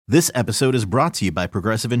This episode is brought to you by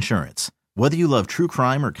Progressive Insurance. Whether you love true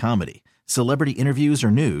crime or comedy, celebrity interviews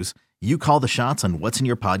or news, you call the shots on what's in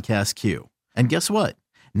your podcast queue. And guess what?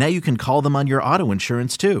 Now you can call them on your auto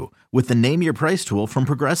insurance too with the Name Your Price tool from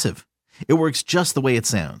Progressive. It works just the way it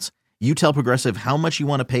sounds. You tell Progressive how much you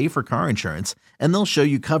want to pay for car insurance, and they'll show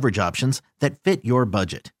you coverage options that fit your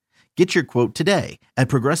budget. Get your quote today at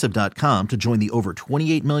Progressive.com to join the over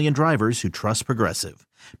 28 million drivers who trust Progressive.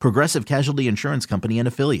 Progressive Casualty Insurance Company and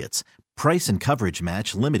Affiliates. Price and coverage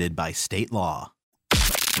match limited by state law.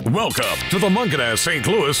 Welcome to the Mungenast St.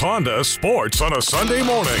 Louis Honda Sports on a Sunday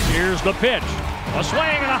morning. Here's the pitch. A swing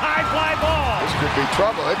and a high fly ball. This could be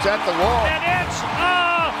trouble. It's at the wall. And it's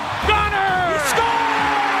a gunner! He scores!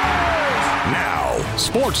 Now,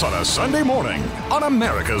 sports on a Sunday morning on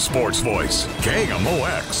America's Sports Voice,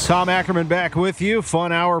 KMOX. Tom Ackerman back with you.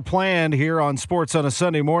 Fun hour planned here on Sports on a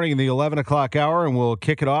Sunday morning in the 11 o'clock hour, and we'll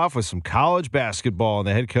kick it off with some college basketball. And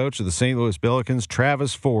the head coach of the St. Louis Billikens,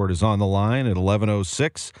 Travis Ford, is on the line at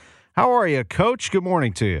 11:06. How are you, Coach? Good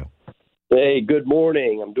morning to you. Hey, good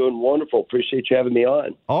morning. I'm doing wonderful. Appreciate you having me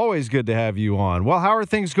on. Always good to have you on. Well, how are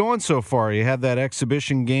things going so far? You had that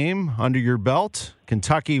exhibition game under your belt,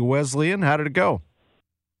 Kentucky Wesleyan. How did it go?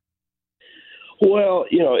 Well,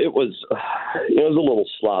 it was a little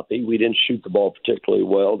sloppy. We didn't shoot the ball particularly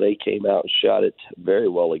well. They came out and shot it very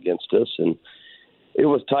well against us, and it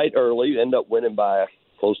was tight early. Ended up winning by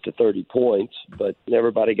close to 30 points, but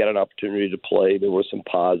everybody got an opportunity to play. There were some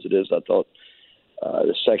positives. I thought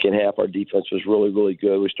the second half our defense was really, really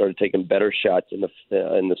good. We started taking better shots in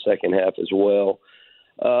the second half as well.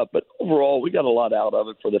 But overall, we got a lot out of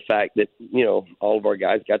it for the fact that all of our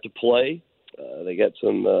guys got to play. They got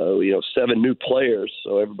some, 7 new players,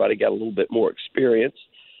 so everybody got a little bit more experience.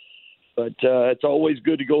 But it's always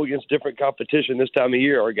good to go against different competition this time of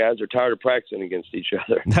year. Our guys are tired of practicing against each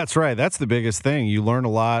other. That's right. That's the biggest thing. You learn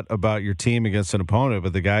a lot about your team against an opponent,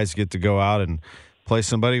 but the guys get to go out and play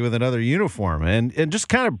somebody with another uniform. And just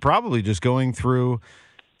kind of probably just going through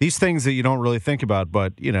these things that you don't really think about,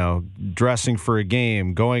 but, dressing for a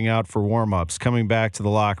game, going out for warm-ups, coming back to the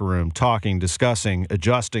locker room, talking, discussing,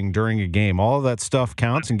 adjusting during a game. All of that stuff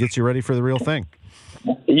counts and gets you ready for the real thing.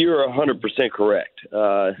 You're 100% correct.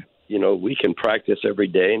 We can practice every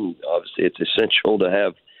day, and obviously it's essential to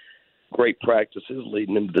have great practices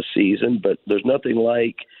leading into the season, but there's nothing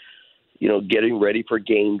like, getting ready for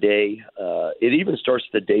game day. It even starts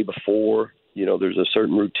the day before. There's a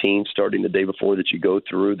certain routine starting the day before that you go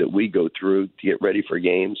through, that we go through to get ready for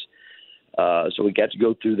games. So we got to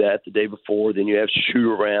go through that the day before. Then you have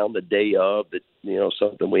shoot around the day of, that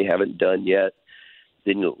something we haven't done yet.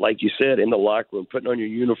 Then, like you said, in the locker room, putting on your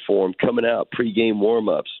uniform, coming out, pregame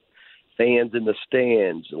warm-ups, fans in the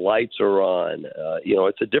stands, lights are on.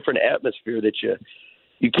 It's a different atmosphere that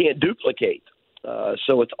you can't duplicate.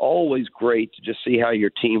 So it's always great to just see how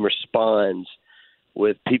your team responds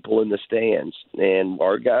with people in the stands. And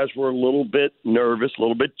our guys were a little bit nervous, a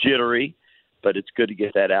little bit jittery, but it's good to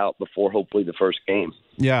get that out before hopefully the first game.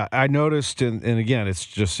 Yeah, I noticed, and again, it's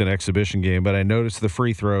just an exhibition game, but I noticed the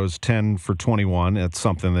free throws, 10 for 21. That's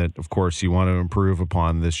something that, of course, you want to improve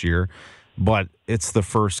upon this year. But it's the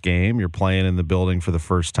first game. You're playing in the building for the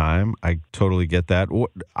first time. I totally get that.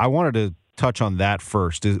 I wanted to touch on that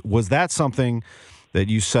first. Was that something that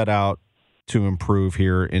you set out to improve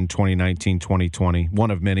here in 2019-2020?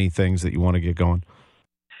 One of many things that you want to get going?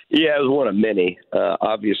 Yeah, it was one of many.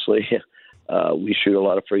 Obviously, we shoot a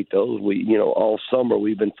lot of free throws. All summer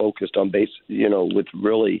we've been focused on with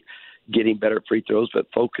really getting better free throws, but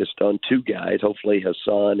focused on 2 guys. Hopefully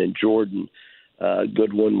Hassan and Jordan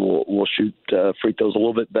Goodwin will shoot free throws a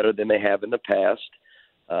little bit better than they have in the past.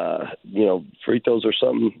 Free throws are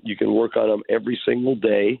something you can work on them every single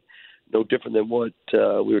day. No different than what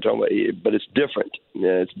we were talking about, but it's different.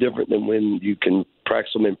 It's different than when you can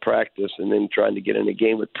practice them in practice and then trying to get in a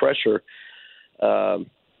game with pressure.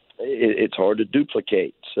 It's hard to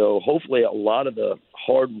duplicate. So hopefully a lot of the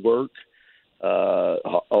hard work,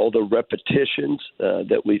 all the repetitions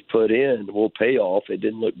that we've put in will pay off. It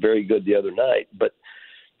didn't look very good the other night, but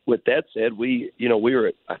with that said, we were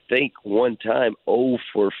at, I think, one time 0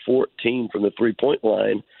 for 14 from the three-point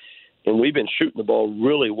line. And we've been shooting the ball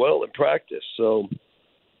really well in practice. So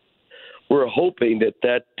we're hoping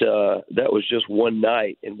that was just one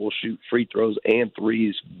night, and we'll shoot free throws and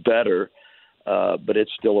threes better. But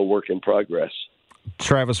it's still a work in progress.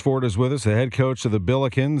 Travis Ford is with us, the head coach of the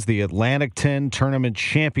Billikens, the Atlantic 10 tournament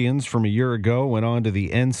champions from a year ago, went on to the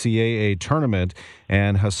NCAA tournament.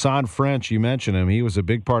 And Hassan French, you mentioned him, he was a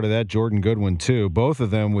big part of that. Jordan Goodwin, too. Both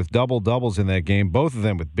of them with double-doubles in that game, both of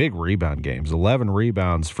them with big rebound games, 11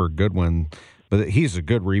 rebounds for Goodwin. But he's a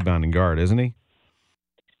good rebounding guard, isn't he?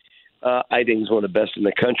 I think he's one of the best in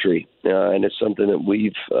the country, and it's something that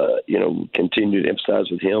we've, continued to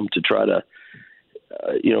emphasize with him to try to,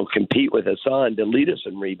 compete with Hassan to lead us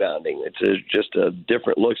in rebounding. It's just a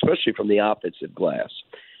different look, especially from the offensive glass.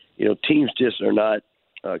 Teams just are not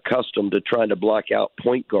accustomed to trying to block out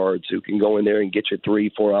point guards who can go in there and get you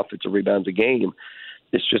 3-4 offensive rebounds a game.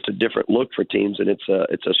 It's just a different look for teams, and it's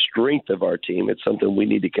a strength of our team. It's something we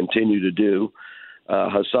need to continue to do.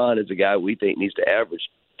 Hassan is a guy we think needs to average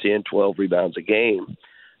 10, 12 rebounds a game.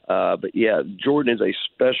 But, yeah, Jordan is a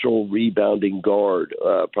special rebounding guard,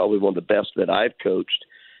 probably one of the best that I've coached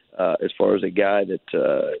as far as a guy that,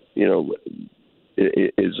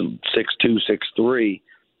 is 6'2", 6'3",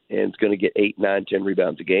 and is going to get 8, 9, 10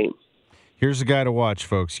 rebounds a game. Here's a guy to watch,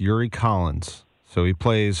 folks, Yuri Collins. So he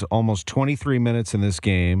plays almost 23 minutes in this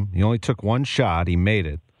game. He only took one shot. He made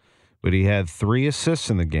it. But he had 3 assists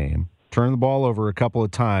in the game. Turned the ball over a couple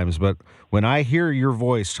of times. But when I hear your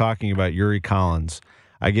voice talking about Yuri Collins,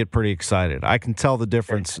 I get pretty excited. I can tell the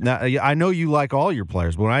difference. Now, I know you like all your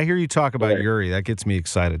players, but when I hear you talk about Yuri, that gets me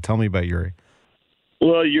excited. Tell me about Yuri.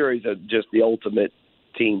 Well, Yuri's just the ultimate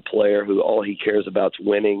team player who all he cares about is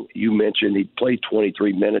winning. You mentioned he played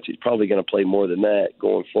 23 minutes. He's probably going to play more than that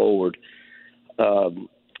going forward.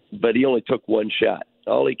 But he only took one shot.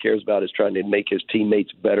 All he cares about is trying to make his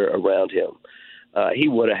teammates better around him. He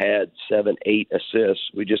would have had 7, 8 assists.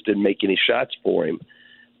 We just didn't make any shots for him.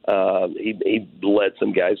 He led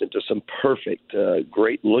some guys into some perfect,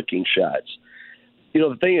 great-looking shots.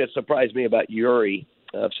 The thing that surprised me about Yuri,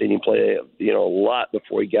 I've seen him play, a lot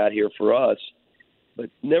before he got here for us, but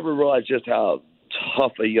never realized just how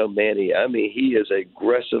tough a young man he is. I mean, he is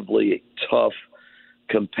aggressively tough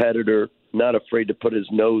competitor, not afraid to put his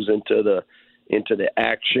nose into the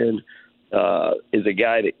action. Is a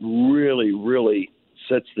guy that really, really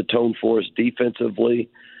sets the tone for us defensively.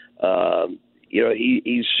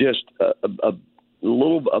 He's just a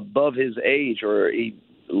little above his age, or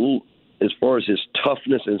as far as his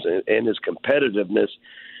toughness and his competitiveness,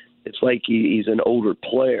 it's like he's an older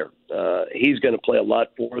player. He's going to play a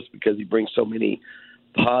lot for us because he brings so many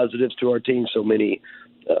positives to our team, so many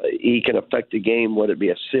he can affect the game, whether it be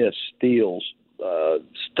assists, steals,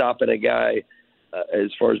 stopping a guy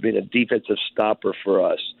as far as being a defensive stopper for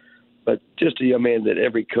us. But just a young man that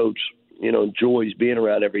every coach, enjoys being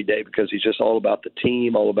around every day because he's just all about the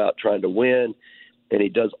team, all about trying to win, and he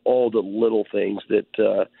does all the little things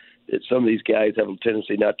that some of these guys have a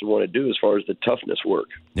tendency not to want to do as far as the toughness work.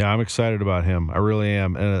 Yeah, I'm excited about him. I really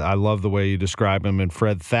am. And I love the way you describe him. And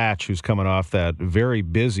Fred Thatch, who's coming off that very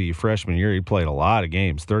busy freshman year, he played a lot of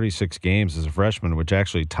games, 36 games as a freshman, which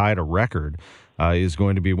actually tied a record, is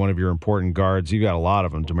going to be one of your important guards. You got a lot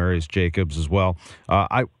of them, Demarius Jacobs as well.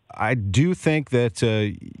 I do think that,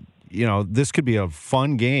 this could be a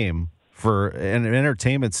fun game for an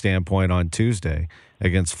entertainment standpoint on Tuesday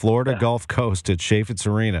against Florida Gulf Coast at Chaifetz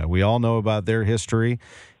Arena. We all know about their history,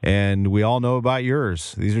 and we all know about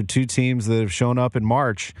yours. These are two teams that have shown up in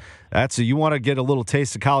March. You want to get a little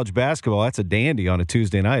taste of college basketball, that's a dandy on a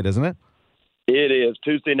Tuesday night, isn't it? It is.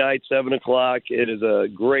 Tuesday night, 7 o'clock. It is a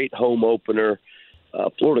great home opener.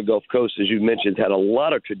 Florida Gulf Coast, as you mentioned, had a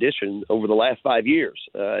lot of tradition over the last 5 years,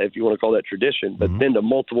 if you want to call that tradition, but been to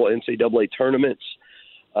multiple NCAA tournaments.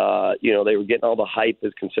 They were getting all the hype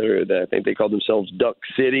as considered. I think they called themselves Duck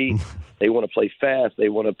City. They want to play fast. They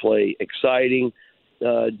want to play exciting,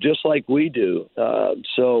 just like we do.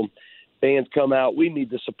 So fans come out. We need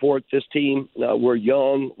to support this team. We're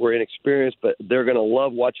young. We're inexperienced, but they're going to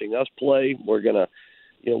love watching us play. We're going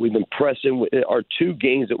to, we've been pressing. Our 2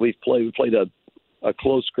 games that we've played, we played a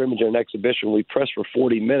close scrimmage and an exhibition. We pressed for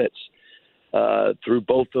 40 minutes through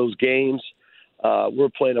both those games. We're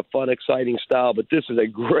playing a fun, exciting style, but this is a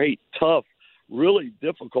great, tough, really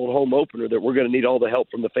difficult home opener that we're going to need all the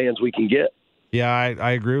help from the fans we can get. Yeah,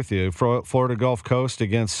 I agree with you. Florida Gulf Coast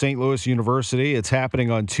against St. Louis University. It's happening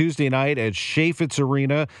on Tuesday night at Chaifetz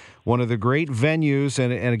Arena, one of the great venues.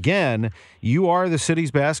 And again, you are the city's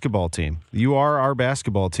basketball team. You are our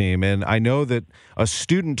basketball team. And I know that a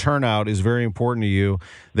student turnout is very important to you.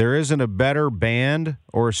 There isn't a better band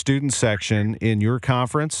or a student section in your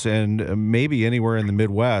conference and maybe anywhere in the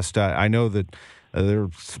Midwest. I know that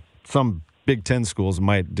there's some Big Ten schools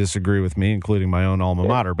might disagree with me, including my own alma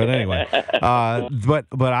mater. But anyway,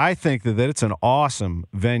 but I think that it's an awesome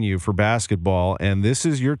venue for basketball, and this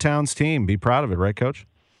is your town's team. Be proud of it, right, Coach?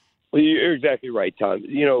 Well, you're exactly right, Tom.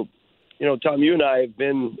 Tom, you and I have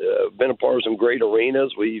been a part of some great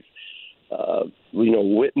arenas. We've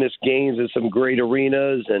witnessed games in some great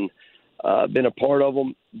arenas and been a part of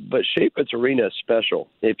them. But Chaifetz Arena is special.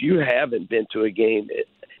 If you haven't been to a game,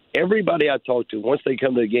 everybody I talk to, once they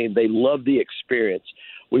come to the game, they love the experience.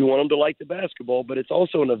 We want them to like the basketball, but it's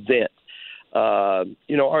also an event.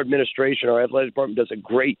 Our administration, our athletic department does a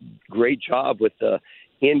great job with the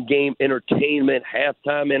in-game entertainment,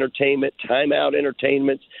 halftime entertainment, timeout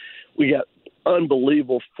entertainments. We got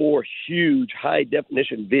unbelievable 4 huge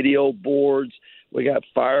high-definition video boards. We got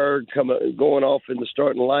fire going off in the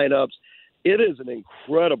starting lineups. It is an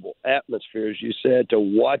incredible atmosphere, as you said, to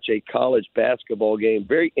watch a college basketball game.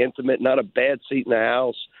 Very intimate, not a bad seat in the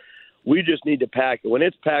house. We just need to pack it. When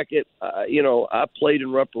it's packed, I played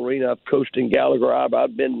in Rupp Arena. I've coached in Gallagher.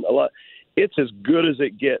 I've been a lot. It's as good as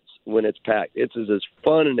it gets when it's packed. It's as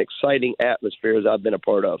fun and exciting atmosphere as I've been a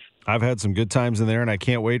part of. I've had some good times in there, and I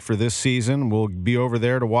can't wait for this season. We'll be over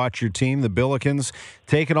there to watch your team, the Billikens,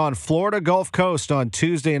 taking on Florida Gulf Coast on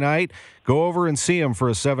Tuesday night. Go over and see them for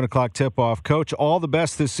a 7 o'clock tip-off. Coach, all the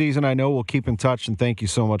best this season. I know we'll keep in touch, and thank you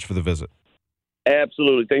so much for the visit.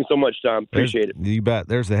 Absolutely. Thanks so much, Tom. Appreciate it. You bet.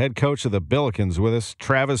 There's the head coach of the Billikens with us,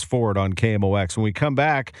 Travis Ford on KMOX. When we come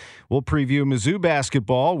back, we'll preview Mizzou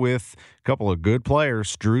basketball with a couple of good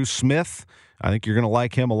players. Drew Smith, I think you're going to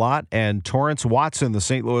like him a lot, and Torrance Watson, the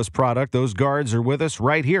St. Louis product. Those guards are with us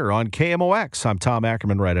right here on KMOX. I'm Tom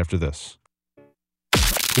Ackerman right after this.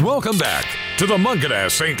 Welcome back to the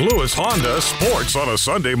Mungenast St. Louis Honda Sports on a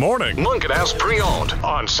Sunday morning. Mungenast Pre-Owned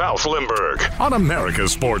on South Limburg on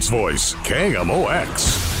America's Sports Voice,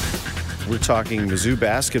 KMOX. We're talking Mizzou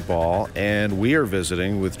basketball, and we are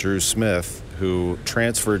visiting with Drew Smith, who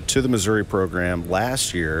transferred to the Missouri program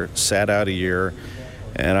last year, sat out a year,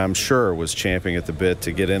 and I'm sure was champing at the bit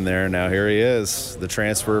to get in there. Now here he is, the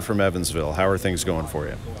transfer from Evansville. How are things going for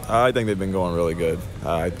you? I think they've been going really good.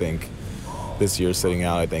 I think this year sitting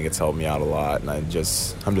out, I think it's helped me out a lot, and I'm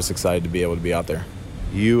just excited to be able to be out there.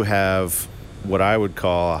 You have what I would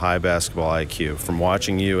call a high basketball IQ. From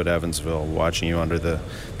watching you at Evansville, watching you under the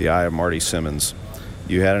eye of Marty Simmons,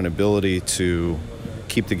 you had an ability to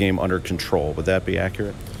keep the game under control. Would that be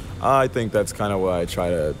accurate? I think that's kind of what I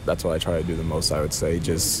try to do the most, I would say.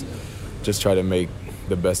 Just try to make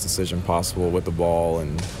the best decision possible with the ball,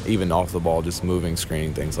 and even off the ball, just moving,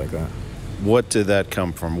 screening, things like that. What did that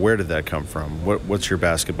come from? Where did that come from? What's your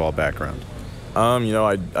basketball background? I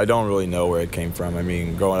don't really know where it came from. I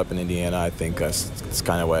mean, growing up in Indiana, I think it's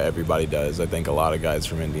kind of what everybody does. I think a lot of guys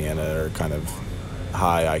from Indiana are kind of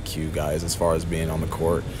high IQ guys as far as being on the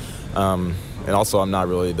court. And also, I'm not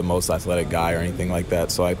really the most athletic guy or anything like that,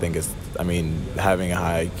 so I think having a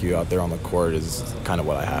high IQ out there on the court is kind of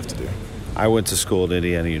what I have to do. I went to school at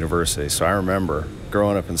Indiana University, so I remember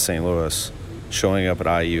growing up in St. Louis, showing up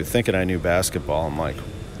at IU, thinking I knew basketball. I'm like,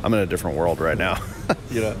 I'm in a different world right now.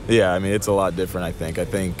 Yeah, it's a lot different, I think.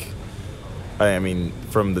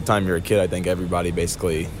 From the time you're a kid, I think everybody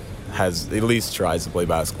basically at least tries to play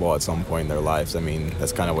basketball at some point in their lives.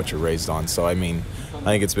 That's kind of what you're raised on. So, I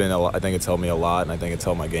think it's helped me a lot, and I think it's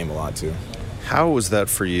helped my game a lot too. How was that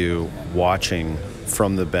for you watching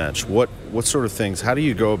from the bench? What sort of things, how do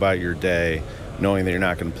you go about your day knowing that you're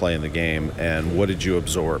not going to play in the game, and what did you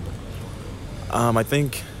absorb? I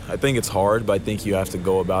think it's hard, but I think you have to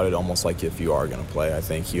go about it almost like if you are going to play. I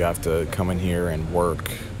think you have to come in here and work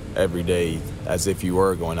every day as if you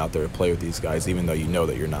were going out there to play with these guys, even though you know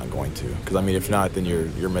that you're not going to. Because, if not, then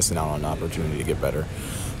you're missing out on an opportunity to get better.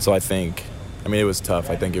 So I think, it was tough.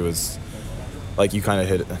 I think it was like you kind of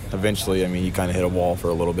hit – eventually, you kind of hit a wall for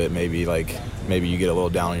a little bit. Maybe you get a little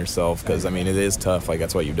down on yourself because, it is tough.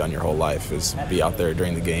 That's what you've done your whole life is be out there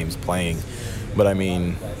during the games playing. But,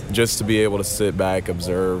 just to be able to sit back,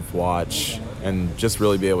 observe, watch, and just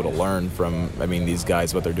really be able to learn from, these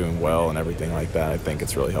guys, what they're doing well and everything like that, I think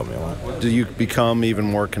it's really helped me a lot. Do you become even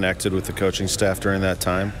more connected with the coaching staff during that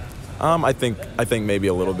time? I think maybe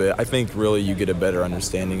a little bit. I think really you get a better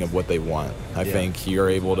understanding of what they want. I think you're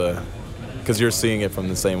able to, because you're seeing it from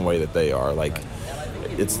the same way that they are.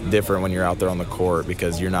 It's different when you're out there on the court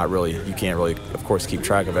because you can't really, of course, keep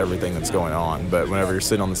track of everything that's going on. But whenever you're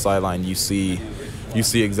sitting on the sideline, you see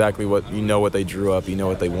exactly what they drew up, you know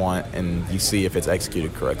what they want, and you see if it's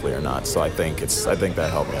executed correctly or not. So I think that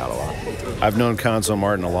helped me out a lot. I've known Cuonzo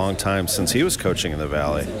Martin a long time since he was coaching in the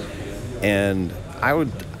Valley, and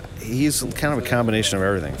he's kind of a combination of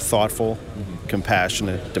everything: thoughtful,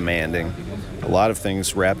 compassionate, demanding, a lot of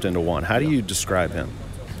things wrapped into one. How do you describe him?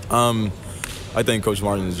 I think Coach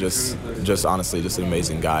Martin is just honestly just an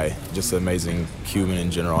amazing guy, just an amazing human in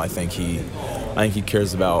general. I think he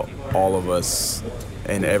cares about all of us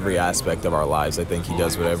in every aspect of our lives. I think he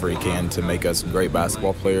does whatever he can to make us great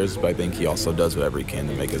basketball players, but I think he also does whatever he can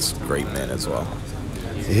to make us great men as well.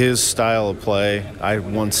 His style of play, I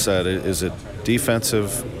once said, is it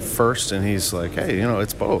defensive first, and he's like, hey,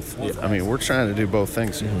 it's both. Yeah. I mean, we're trying to do both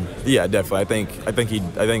things. Mm-hmm. Yeah, definitely. I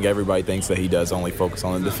think everybody thinks that he does only focus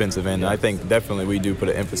on the defensive end, and I think definitely we do put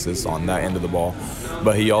an emphasis on that end of the ball.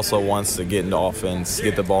 But he also wants to get into offense,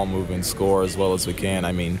 get the ball moving, score as well as we can.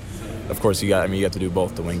 I mean, of course, you have to do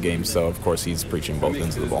both to win games. So, of course, he's preaching both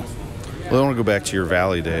ends of the ball. Well, I want to go back to your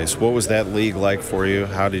Valley days. What was that league like for you?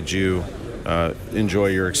 How did you enjoy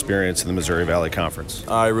your experience in the Missouri Valley Conference?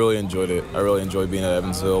 I really enjoyed it. I really enjoyed being at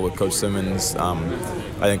Evansville with Coach Simmons.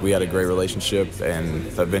 I think we had a great relationship, and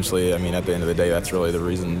eventually, at the end of the day, that's really the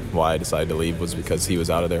reason why I decided to leave, was because he was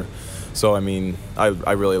out of there. So,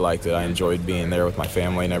 I really liked it. I enjoyed being there with my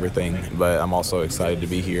family and everything, but I'm also excited to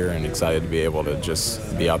be here and excited to be able to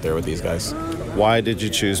just be out there with these guys. Why did you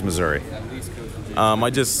choose Missouri? I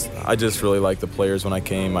just really liked the players when I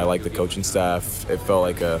came. I liked the coaching staff. It felt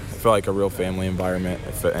like a real family environment,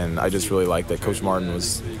 and I just really liked that Coach Martin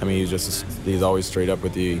was. He's always straight up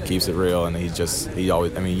with you. He keeps it real, and he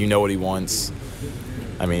always. what he wants.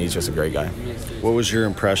 He's just a great guy. What was your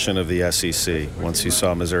impression of the SEC once you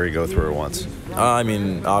saw Missouri go through it once?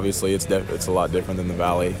 Obviously it's a lot different than the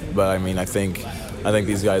Valley, but I think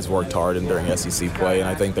these guys worked hard during SEC play, and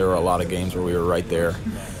I think there were a lot of games where we were right there.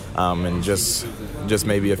 And just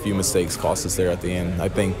maybe a few mistakes cost us there at the end. I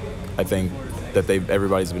think that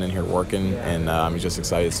everybody's been in here working, and I'm just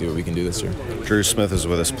excited to see what we can do this year. Drew Smith is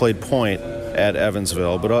with us. Played point at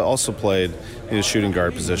Evansville, but also played in the shooting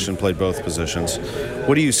guard position, played both positions.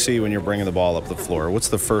 What do you see when you're bringing the ball up the floor? What's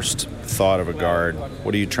the first thought of a guard?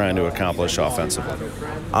 What are you trying to accomplish offensively?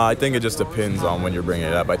 I think it just depends on when you're bringing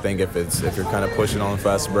it up. I think if you're kind of pushing on a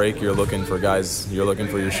fast break, you're looking for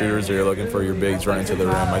your shooters, or you're looking for your bigs running to the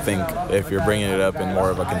rim. I think if you're bringing it up in more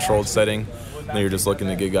of a controlled setting, then you're just looking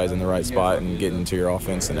to get guys in the right spot and get into your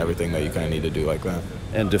offense and everything that you kind of need to do like that.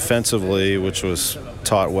 And defensively, which was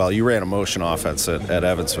taught well, you ran a motion offense at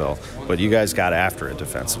Evansville, but you guys got after it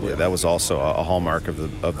defensively. That was also a hallmark of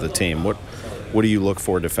the team. What do you look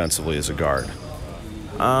for defensively as a guard?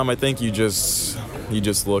 I think you just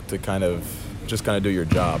look to kind of do your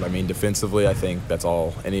job. Defensively, I think that's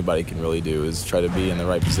all anybody can really do, is try to be in the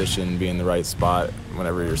right position, be in the right spot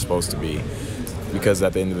whenever you're supposed to be. Because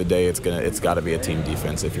at the end of the day, it's got to be a team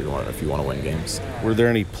defense if you want to win games. Were there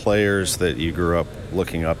any players that you grew up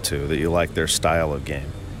looking up to that you liked their style of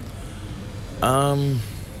game? I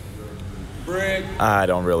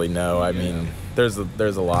don't really know. There's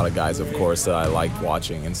a lot of guys, of course, that I liked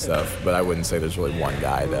watching and stuff, but I wouldn't say there's really one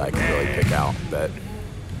guy that I can really pick out that.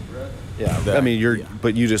 Yeah.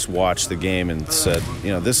 But you just watched the game and said,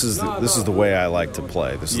 this is the way I like to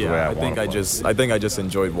play. This is the way I want to play. I think I just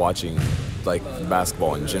enjoyed watching,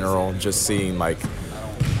 basketball in general. Just seeing, I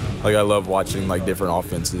love watching, different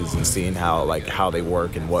offenses and seeing how they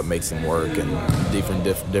work and what makes them work, and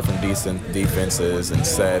different decent defenses and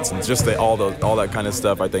sets and just all that kind of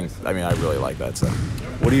stuff. I really like that stuff.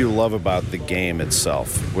 What do you love about the game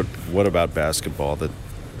itself? What about basketball that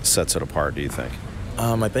sets it apart, do you think?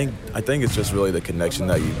 I think it's just really the connection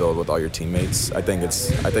that you build with all your teammates. I think it's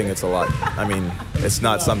a lot. It's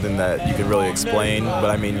not something that you can really explain,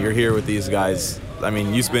 but you're here with these guys.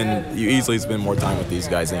 You easily spend more time with these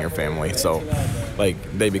guys than your family. So,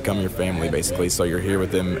 they become your family basically. So you're here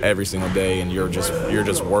with them every single day, and you're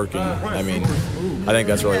just working. I think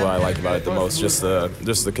that's really what I like about it the most. Just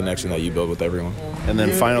the connection that you build with everyone. And then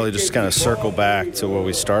finally, just kind of circle back to what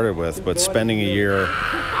we started with, but spending a year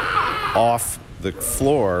off the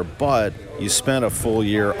floor, but you spent a full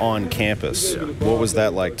year on campus. Yeah. What was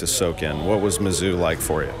that like to soak in? What was Mizzou like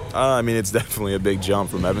for you? It's definitely a big jump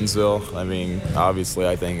from Evansville. Obviously,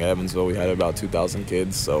 I think Evansville, we had about 2,000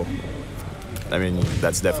 kids, so,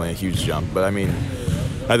 that's definitely a huge jump. But, at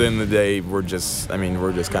the end of the day, we're just kind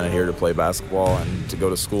of here to play basketball and to go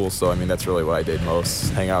to school. So, that's really what I did most.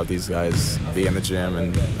 Hang out with these guys, be in the gym,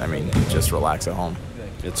 and, just relax at home.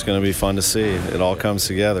 It's going to be fun to see. It all comes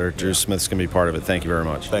together. Drew Smith's going to be part of it. Thank you very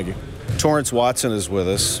much. Thank you. Torrance Watson is with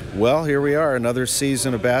us. Well, here we are, another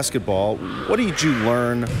season of basketball. What did you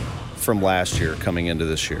learn from last year coming into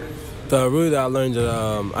this year? I learned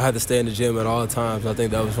that I had to stay in the gym at all times. I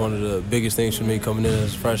think that was one of the biggest things for me coming in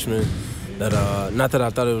as a freshman. That not that I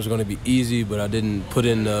thought it was going to be easy, but I didn't put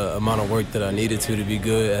in the amount of work that I needed to be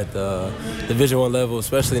good at the Division I level,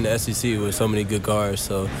 especially in the SEC with so many good guards.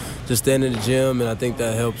 So just staying in the gym, and I think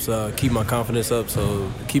that helps keep my confidence up.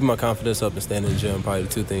 So keeping my confidence up and staying in the gym, probably the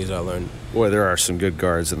two things I learned. Boy, there are some good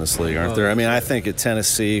guards in this league, aren't there? I think at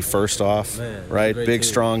Tennessee, first off, right? Big,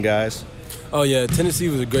 strong guys. Oh yeah, Tennessee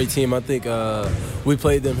was a great team. I think we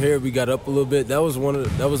played them here. We got up a little bit. That was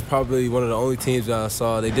probably one of the only teams that I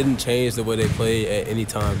saw. They didn't change the way they played at any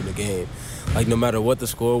time in the game. like no matter what the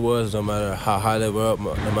score was, no matter how high they were up,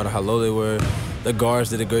 no matter how low they were, the guards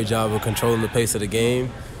did a great job of controlling the pace of the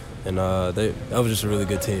game. And that was just a really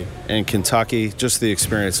good team. And Kentucky, just the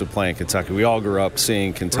experience of playing Kentucky. We all grew up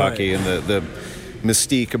seeing Kentucky and the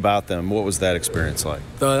mystique about them. What was that experience like?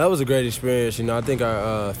 That was a great experience. I think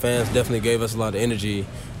our fans definitely gave us a lot of energy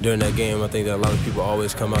during that game. I think that a lot of people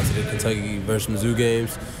always come out to the Kentucky versus Mizzou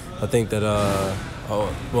games. I think that,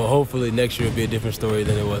 hopefully next year will be a different story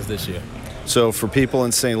than it was this year. So for people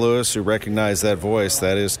in St. Louis who recognize that voice,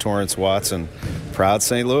 that is Torrence Watson, proud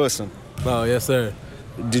St. Louisan. Oh, yes, sir.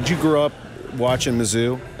 Did you grow up watching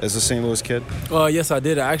Mizzou as a St. Louis kid? Yes, I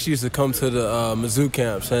did. I actually used to come to the Mizzou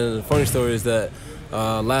camps. And the funny story is that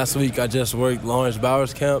last week I just worked Lawrence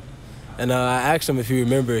Bowers' camp. And I asked him if he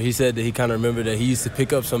remembered. He said that he kind of remembered that he used to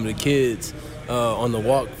pick up some of the kids on the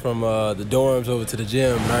walk from the dorms over to the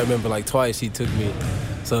gym. And I remember like twice he took me.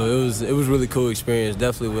 So it was a really cool experience.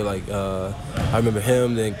 Definitely with I remember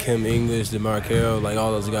him, then Kim English, DeMar Carroll, like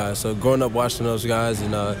all those guys. So growing up watching those guys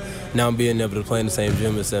and now I'm being able to play in the same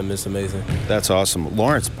gym as them, it's amazing. That's awesome.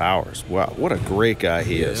 Lawrence Bowers, wow, what a great guy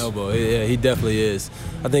he is. Elbow. Yeah, he definitely is.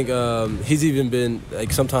 I think he's even been,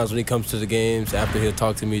 like sometimes when he comes to the games, after he'll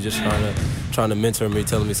talk to me, just trying to mentor me,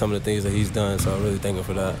 telling me some of the things that he's done. So I really thank him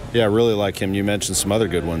for that. Yeah, I really like him. You mentioned some other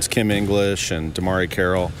good ones, Kim English and DeMar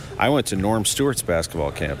Carroll. I went to Norm Stewart's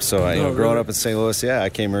basketball camp. So growing up in St. Louis, I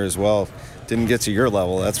came here as well. Didn't get to your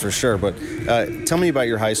level, that's for sure. But tell me about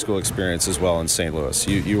your high school experience as well in St. Louis.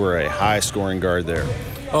 You were a high-scoring guard there.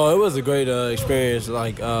 Oh, it was a great experience.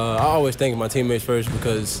 I always thank my teammates first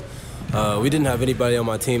because we didn't have anybody on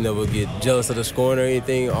my team that would get jealous of the scoring or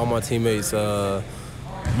anything. All my teammates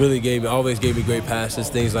really always gave me great passes,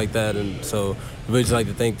 things like that. And so I really just like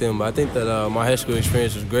to thank them. But I think that my high school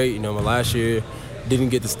experience was great. My last year didn't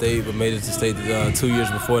get to state, but made it to state 2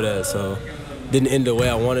 years before that. So didn't end the way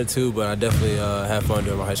I wanted to, but I definitely had fun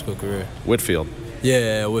during my high school career. Whitfield.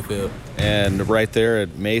 Yeah, Whitfield. And right there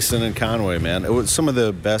at Mason and Conway, man. It was some of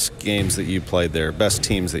the best games that you played there, best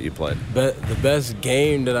teams that you played. The best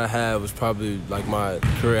game that I had was probably like my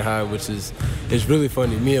career high, which is it's really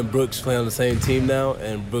funny. Me and Brooks play on the same team now,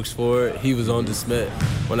 and Brooks Ford, he was on DeSmet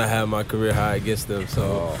when I had my career high against them.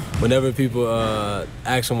 So whenever people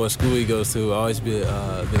ask him what school he goes to, I always be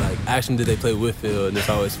like, ask him did they play Whitfield, and it's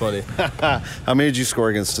always funny. How many did you score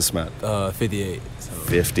against DeSmet? 58. So.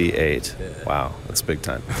 58. Yeah. Wow, that's big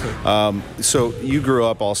time. So you grew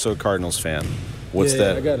up also a Cardinals fan. What's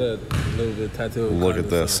that? I got a little bit tattoo. Look at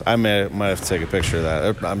this. So. I might have to take a picture of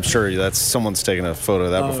that. I'm sure that's someone's taken a photo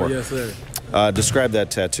of that before. Yes, sir. Describe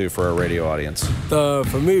that tattoo for our radio audience. For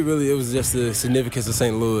me, really, it was just the significance of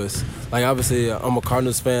St. Louis. Like, obviously, I'm a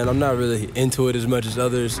Cardinals fan. I'm not really into it as much as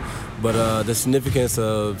others, but the significance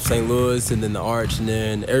of St. Louis and then the Arch, and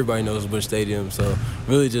then everybody knows Busch Stadium. So,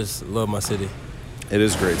 really just love my city. It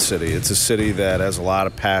is a great city. It's a city that has a lot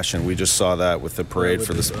of passion. We just saw that with the parade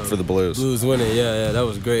for the Blues. Blues winning, yeah, that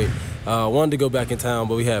was great. Wanted to go back in town,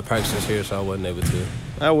 but we had practice here, so I wasn't able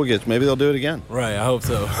to. Maybe they'll do it again. Right, I hope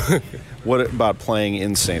so. What about playing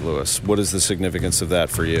in St. Louis? What is the significance of that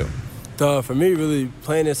for you? For me, really,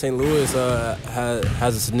 playing in St. Louis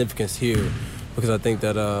has a significance here because I think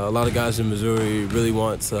that a lot of guys in Missouri really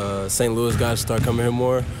want St. Louis guys to start coming here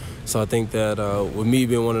more. So I think that with me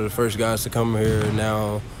being one of the first guys to come here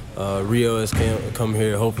now, Rio has come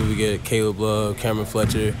here. Hopefully we get Caleb Love, Cameron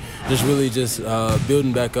Fletcher. Just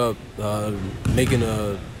building back up, making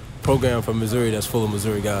a program from Missouri that's full of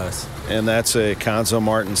Missouri guys. And that's a Cuonzo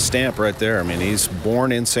Martin stamp right there. I mean, he's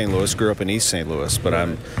born in St. Louis, grew up in East St. Louis, but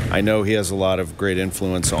I know he has a lot of great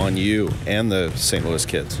influence on you and the St. Louis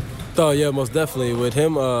kids. Oh, yeah, most definitely. With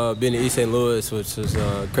him being in East St. Louis, which is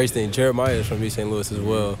crazy thing, Jeremiah is from East St. Louis as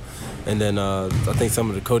well. And then I think some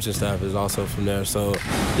of the coaching staff is also from there. So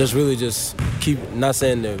just keep, not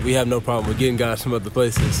saying that we have no problem with getting guys from other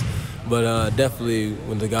places, but definitely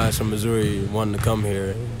when the guys from Missouri wanting to come here,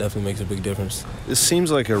 it definitely makes a big difference. This seems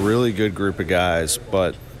like a really good group of guys,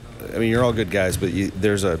 but, I mean, you're all good guys, but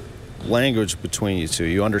there's a language between you two.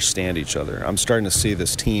 You understand each other. I'm starting to see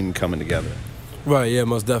this team coming together. Right, yeah,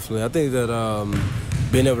 most definitely. I think that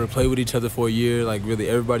being able to play with each other for a year, like really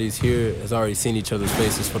everybody's here has already seen each other's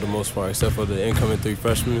faces for the most part, except for the incoming 3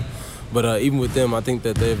 freshmen. But even with them, I think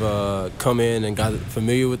that they've come in and got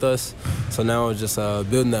familiar with us. So now it's just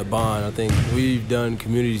building that bond. I think we've done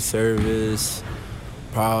community service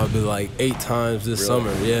probably like 8 times this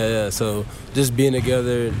summer. Yeah. So just being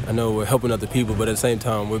together, I know we're helping other people, but at the same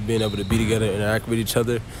time, we're being able to be together and interact with each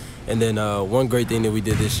other. And then one great thing that we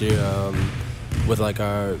did this year, with like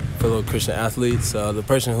our fellow Christian athletes, the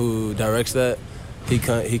person who directs that, he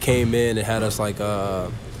came in and had us like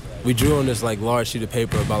we drew on this like large sheet of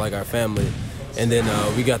paper about like our family. And then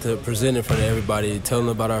we got to present in front of everybody, tell them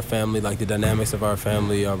about our family, like the dynamics of our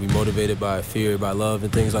family. Are we motivated by fear, by love,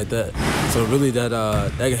 and things like that? So really that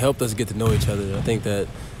helped us get to know each other. I think that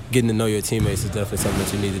getting to know your teammates is definitely something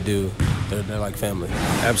that you need to do. They're like family.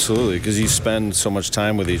 Absolutely, because you spend so much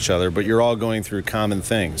time with each other, but you're all going through common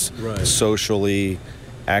things, right. Socially,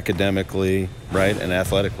 academically, right, and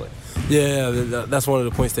athletically. Yeah, that's one of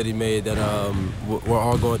the points that he made, that we're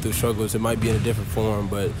all going through struggles. It might be in a different form,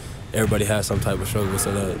 but everybody has some type of struggle,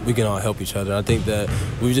 so that we can all help each other. I think that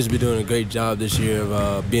we've just been doing a great job this year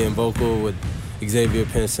of being vocal with Xavier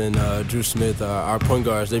Pinson, Drew Smith, our point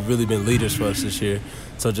guards. They've really been leaders for us this year.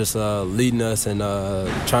 So just leading us and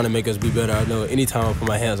trying to make us be better. I know anytime I put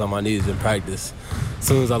my hands on my knees in practice, as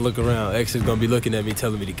soon as I look around, X is going to be looking at me,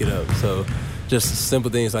 telling me to get up. So just simple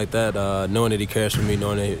things like that, knowing that he cares for me,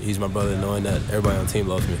 knowing that he's my brother, knowing that everybody on the team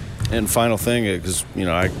loves me. And final thing, because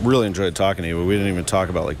I really enjoyed talking to you, but we didn't even talk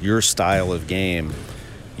about like your style of game.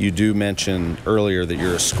 You do mention earlier that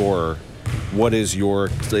you're a scorer. What is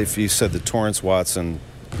if you said the Torrance Watson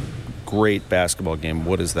great basketball game,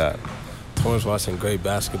 what is that? Torrance Watson great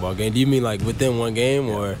basketball game. Do you mean like within one game,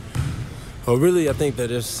 or really? I think that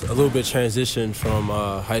it's a little bit transition from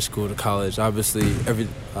high school to college. Obviously,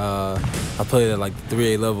 I played at like the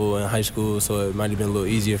 3A level in high school, so it might have been a little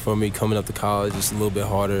easier for me coming up to college. It's a little bit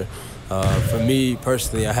harder. For me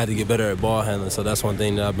personally, I had to get better at ball handling, so that's one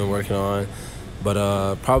thing that I've been working on.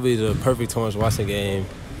 But probably the perfect Torrance Watson game,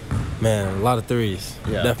 man, a lot of threes.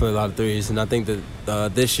 Yeah. Definitely a lot of threes. And I think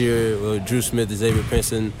that this year, Drew Smith, Xavier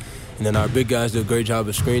Pinson, and then our big guys do a great job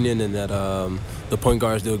of screening, and that the point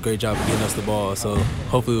guards do a great job of getting us the ball. So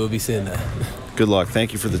hopefully we'll be seeing that. Good luck.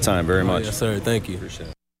 Thank you for the time very much. Yes, sir. Thank you. Appreciate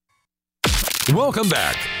it. Welcome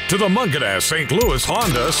back to the Mungenast St. Louis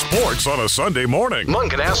Honda Sports on a Sunday morning.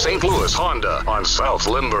 Mungenast St. Louis Honda on South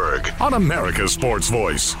Limburg on America's Sports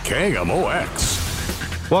Voice, KMOX.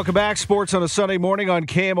 Welcome back. Sports on a Sunday morning on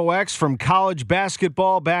KMOX. From college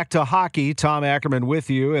basketball back to hockey, Tom Ackerman with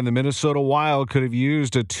you. And the Minnesota Wild could have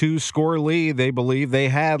used a 2-score lead they believe they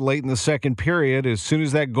had late in the second period. As soon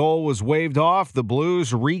as that goal was waved off, the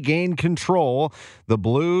Blues regained control. The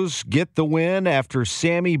Blues get the win after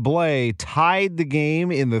Sammy Blais tied the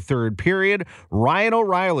game in the third period. Ryan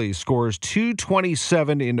O'Reilly scores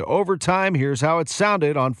 2:27 in overtime. Here's how it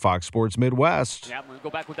sounded on Fox Sports Midwest. Yeah, we're going to go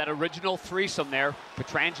back with that original threesome there.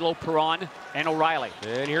 Pietrangelo, Perron, and O'Reilly.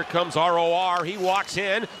 And here comes ROR. He walks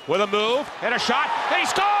in with a move and a shot, and he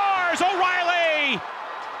scores! O'Reilly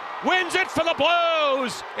wins it for the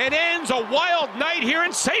Blues and ends a wild night here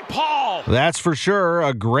in St. Paul. That's for sure.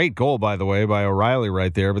 A great goal, by the way, by O'Reilly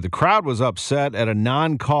right there. But the crowd was upset at a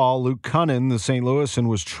non-call. Luke Cunnin, the St. Louisan,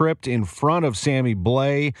 was tripped in front of Sammy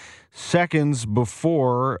Blais seconds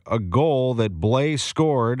before a goal that Blais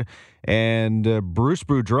scored. And Bruce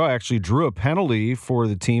Boudreau actually drew a penalty for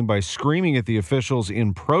the team by screaming at the officials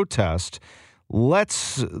in protest.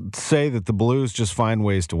 Let's say that the Blues just find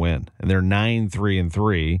ways to win, and they're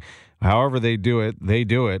 9-3-3. However they do it, they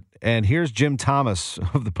do it. And here's Jim Thomas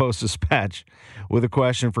of the Post-Dispatch with a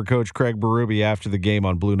question for Coach Craig Berube after the game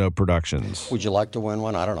on Blue Note Productions. Would you like to win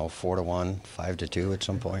one? I don't know, 4-1, 5-2 at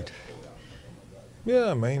some point. Yeah,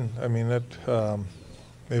 I mean it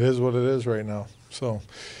is what it is right now. So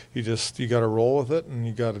you got to roll with it, and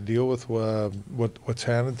you got to deal with what's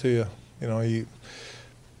handed to you.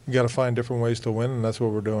 You got to find different ways to win, and that's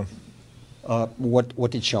what we're doing.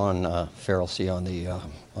 What did Sean Farrell see on the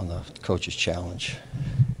coach's challenge?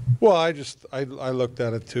 Well, I looked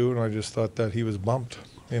at it too, and I just thought that he was bumped.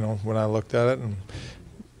 When I looked at it, and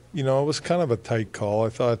it was kind of a tight call. I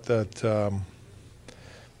thought that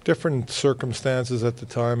different circumstances at the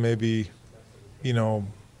time, maybe, you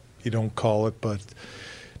don't call it, but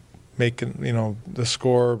making, the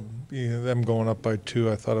score, them going up by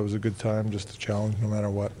 2, I thought it was a good time just to challenge no matter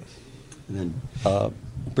what. And then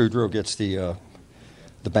Boudreau gets the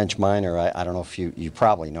bench minor. I don't know if you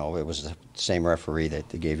probably know. It was the same referee that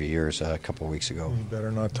they gave you yours a couple of weeks ago. You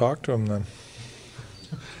better not talk to him then.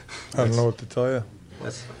 I don't know what to tell you.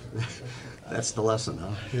 That's the lesson,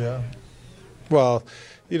 huh? Yeah. Well,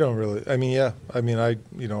 you don't really. I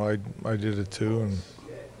did it too, and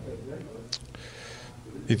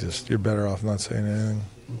you're better off not saying anything.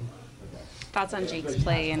 Thoughts on Jake's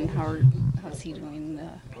play and how's he doing?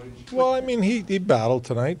 Well, he battled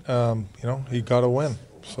tonight. He got a win,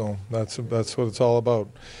 so that's what it's all about.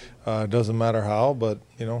 It doesn't matter how, but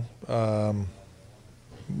he got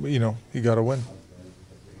a win.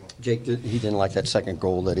 Jake, he didn't like that second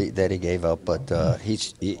goal that he gave up, but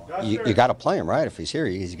you got to play him, right? If he's here,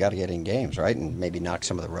 he's got to get in games, right, and maybe knock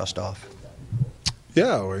some of the rust off.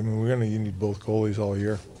 Yeah, you need both goalies all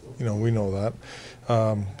year. we know that.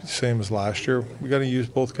 Same as last year, we got to use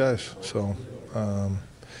both guys. So,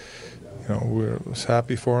 we was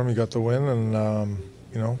happy for him. He got the win, and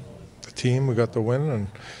the team, we got the win, and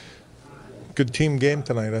good team game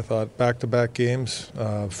tonight. I thought back-to-back games,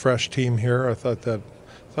 fresh team here. I thought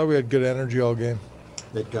we had good energy all game.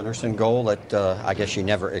 That Gunnarsson goal, that I guess you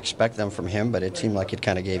never expect them from him, but it seemed like it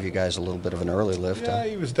kind of gave you guys a little bit of an early lift. Yeah,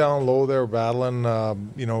 he was down low there battling.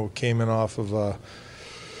 Came in off of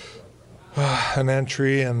an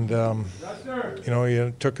entry, and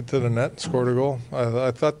he took it to the net, scored a goal.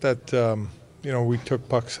 I thought that we took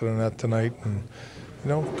pucks to the net tonight, and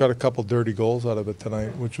got a couple dirty goals out of it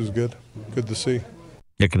tonight, which was good. Good to see.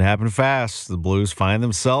 It can happen fast. The Blues find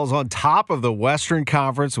themselves on top of the Western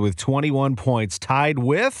Conference with 21 points, tied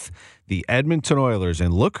with the Edmonton Oilers.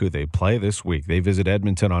 And look who they play this week. They visit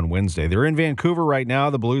Edmonton on Wednesday. They're in Vancouver right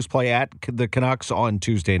now. The Blues play at the Canucks on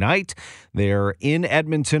Tuesday night. They're in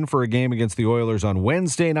Edmonton for a game against the Oilers on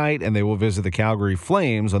Wednesday night, and they will visit the Calgary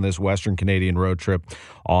Flames on this Western Canadian road trip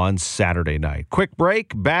on Saturday night. Quick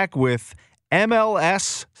break, back with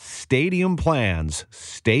MLS Stadium plans.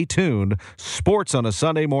 Stay tuned. Sports on a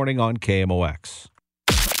Sunday morning on KMOX.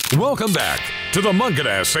 Welcome back to the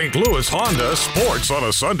Mungenast St. Louis Honda Sports on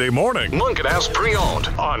a Sunday morning. Mungenast Pre-Owned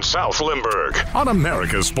on South Lindbergh on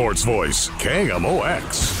America's Sports Voice,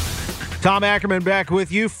 KMOX. Tom Ackerman back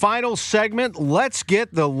with you. Final segment. Let's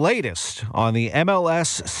get the latest on the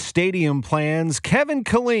MLS Stadium plans. Kevin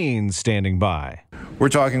Killeen standing by. We're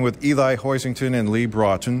talking with Eli Hoisington and Lee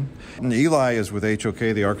Broughton. And Eli is with HOK,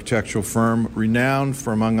 the architectural firm, renowned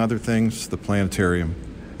for, among other things, the planetarium.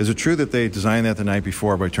 Is it true that they designed that the night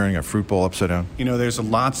before by turning a fruit bowl upside down? There's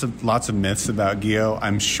lots of myths about Gio.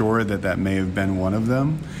 I'm sure that may have been one of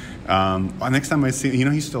them. Next time I see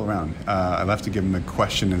he's still around. I'll have to give him a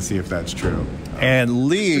question and see if that's true. And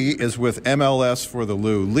Lee is with MLS for the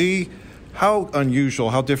Lou. Lee, how unusual,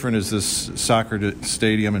 how different is this soccer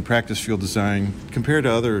stadium and practice field design compared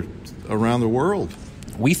to other around the world?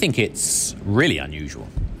 We think it's really unusual.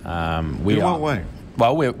 In what way?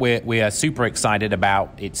 Well, we are super excited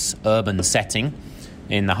about its urban setting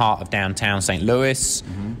in the heart of downtown St. Louis.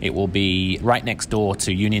 Mm-hmm. It will be right next door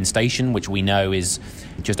to Union Station, which we know is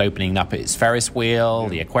just opening up its Ferris wheel. Yeah.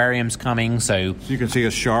 The aquarium's coming, so you can see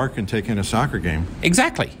a shark and take in a soccer game.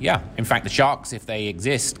 Exactly, yeah. In fact, the Sharks, if they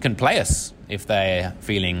exist, can play us if they're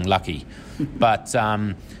feeling lucky. But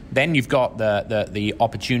then you've got the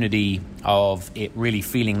opportunity of it really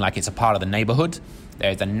feeling like it's a part of the neighborhood.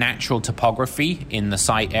 There's a natural topography in the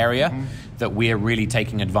site area that we're really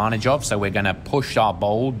taking advantage of. So we're going to push our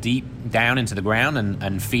bowl deep down into the ground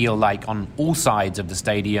and feel like on all sides of the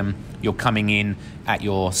stadium, you're coming in at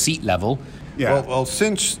your seat level. Yeah. Well,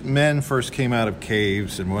 since men first came out of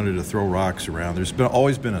caves and wanted to throw rocks around, there's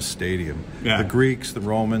always been a stadium. Yeah. The Greeks, the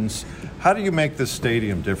Romans. How do you make this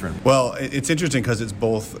stadium different? Well, it's interesting because it's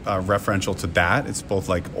both referential to that. It's both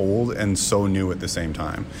like old and so new at the same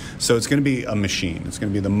time. So it's going to be a machine. It's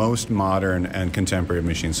going to be the most modern and contemporary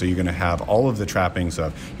machine. So you're going to have all of the trappings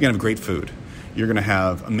of, you're going to have great food. You're going to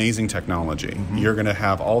have amazing technology. Mm-hmm. You're going to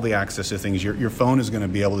have all the access to things. Your phone is going to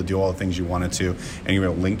be able to do all the things you want it to, and you're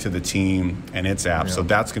going to link to the team and its app. Yeah. So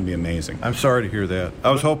that's going to be amazing. I'm sorry to hear that.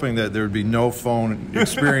 I was hoping that there would be no phone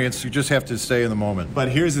experience. You just have to stay in the moment. But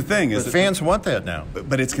here's the thing. But fans want that now.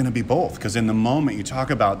 But it's going to be both, because in the moment you talk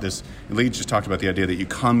about this, Lee just talked about the idea that you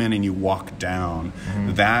come in and you walk down.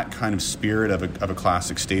 Mm-hmm. That kind of spirit of a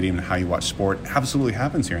classic stadium and how you watch sport absolutely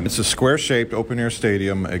happens here. It's a square-shaped open-air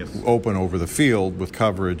stadium, yes. Open over the field with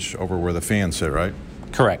coverage over where the fans sit, right?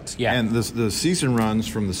 Correct, yeah. And the season runs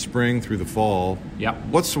from the spring through the fall. Yep.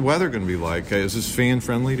 What's the weather going to be like? Is this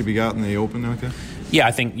fan-friendly to be out in the open like that? Yeah,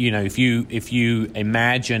 I think, if you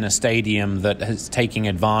imagine a stadium that is taking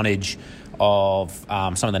advantage of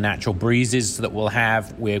some of the natural breezes that we'll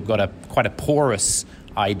have, we've got quite a porous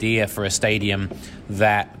idea for a stadium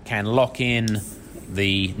that can lock in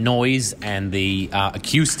the noise and the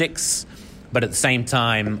acoustics, but at the same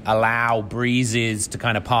time allow breezes to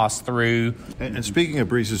kind of pass through. And speaking of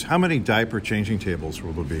breezes, how many diaper changing tables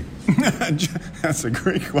will there be? That's a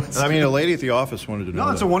great question. I mean, a lady at the office wanted to know.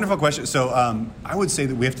 No, it's a wonderful question. So I would say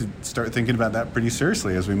that we have to start thinking about that pretty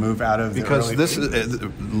seriously as we move out of because this is,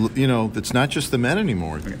 it's not just the men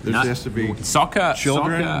anymore. There has to be soccer,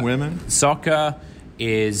 children, women. Soccer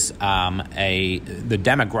is the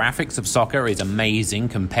demographics of soccer is amazing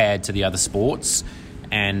compared to the other sports.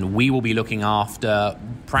 And we will be looking after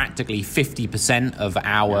practically 50% of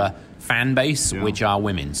our fan base, which are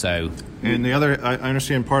women. So, and the other, I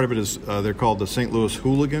understand part of it is they're called the St. Louis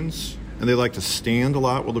Hooligans. And they like to stand a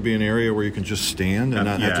lot. Will there be an area where you can just stand and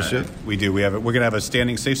not have to sit? We do. We're going to have a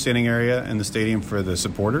safe standing area in the stadium for the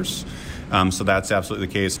supporters. So that's absolutely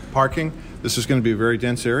the case. Parking. This is going to be a very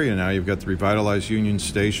dense area now. You've got the revitalized Union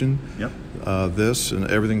Station. Yep. This and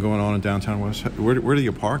everything going on in downtown West. Where do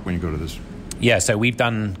you park when you go to this? Yeah, so we've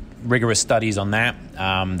done rigorous studies on that.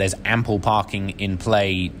 There's ample parking in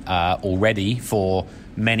play already for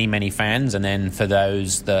many, many fans. And then for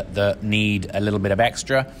those that need a little bit of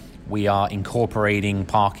extra, we are incorporating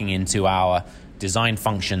parking into our design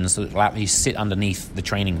functions that will actually sit underneath the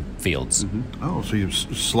training fields. Mm-hmm. Oh, so you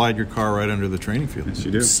slide your car right under the training field. Yes,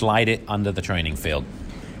 you do. Slide it under the training field.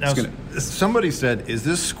 Now, somebody said, is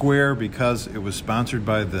this Square because it was sponsored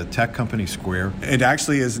by the tech company Square? It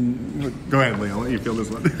actually is. Go ahead, Lee. I'll let you field this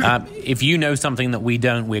one. If you know something that we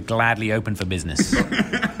don't, we're gladly open for business.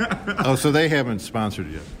 Oh, so they haven't sponsored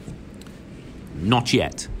it yet? Not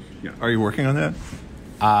yet. Yeah. Are you working on that?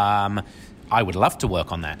 I would love to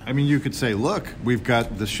work on that. I mean, you could say, look, we've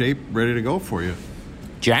got the shape ready to go for you.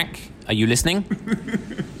 Jack, are you listening?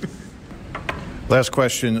 Last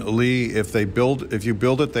question, Lee. If you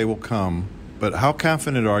build it, they will come. But how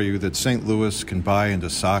confident are you that St. Louis can buy into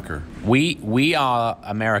soccer? We are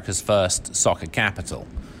America's first soccer capital.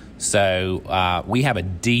 So we have a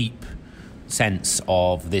deep sense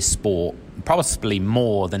of this sport, possibly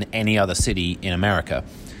more than any other city in America.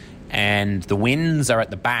 And the Winds are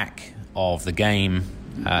at the back of the game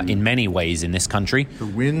in many ways in this country. The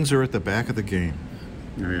Winds are at the back of the game.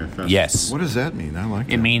 Oh, yeah, yes. What does that mean? I like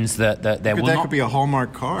that. It means that there will not could be a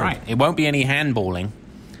Hallmark card. Right. It won't be any handballing,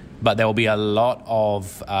 but there will be a lot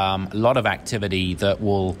of activity that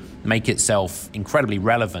will make itself incredibly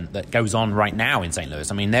relevant that goes on right now in St.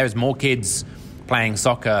 Louis. I mean, there's more kids playing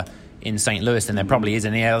soccer in St. Louis than there probably is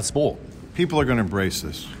in any other sport. People are going to embrace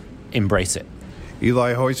this. Embrace it.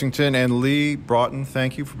 Eli Hoisington and Lee Broughton,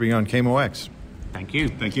 thank you for being on KMOX. Thank you.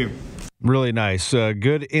 Thank you. Really nice.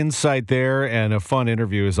 Good insight there, and a fun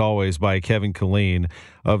interview, as always, by Kevin Killeen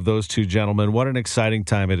of those two gentlemen. What an exciting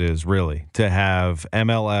time it is, really, to have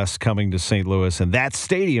MLS coming to St. Louis and that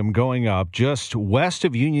stadium going up just west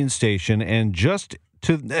of Union Station and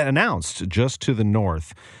announced just to the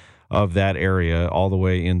north of that area, all the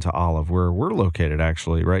way into Olive, where we're located,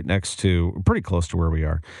 actually, right next to, pretty close to where we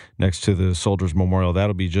are, next to the Soldiers Memorial.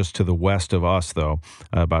 That'll be just to the west of us, though,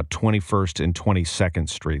 about 21st and 22nd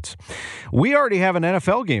Streets. We already have an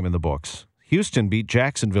NFL game in the books. Houston beat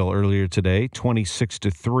Jacksonville earlier today,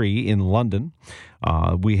 26-3 in London.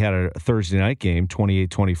 We had a Thursday night game, 28-25,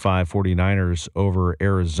 49ers over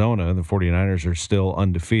Arizona. The 49ers are still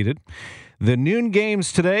undefeated. The noon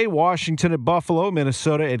games today, Washington at Buffalo,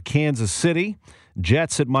 Minnesota at Kansas City,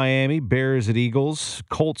 Jets at Miami, Bears at Eagles,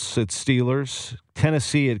 Colts at Steelers,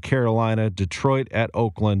 Tennessee at Carolina, Detroit at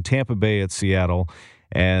Oakland, Tampa Bay at Seattle,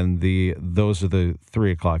 and those are the 3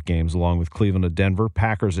 o'clock games, along with Cleveland at Denver,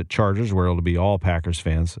 Packers at Chargers, where it'll be all Packers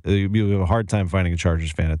fans. You'll have a hard time finding a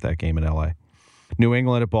Chargers fan at that game in L.A. New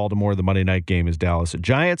England at Baltimore. The Monday night game is Dallas at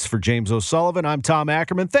Giants. For James O'Sullivan, I'm Tom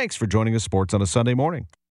Ackerman. Thanks for joining us, Sports on a Sunday morning.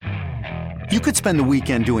 You could spend the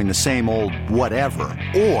weekend doing the same old whatever,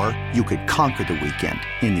 or you could conquer the weekend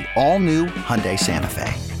in the all-new Hyundai Santa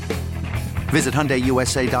Fe. Visit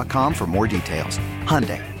HyundaiUSA.com for more details.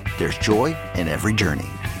 Hyundai, there's joy in every journey.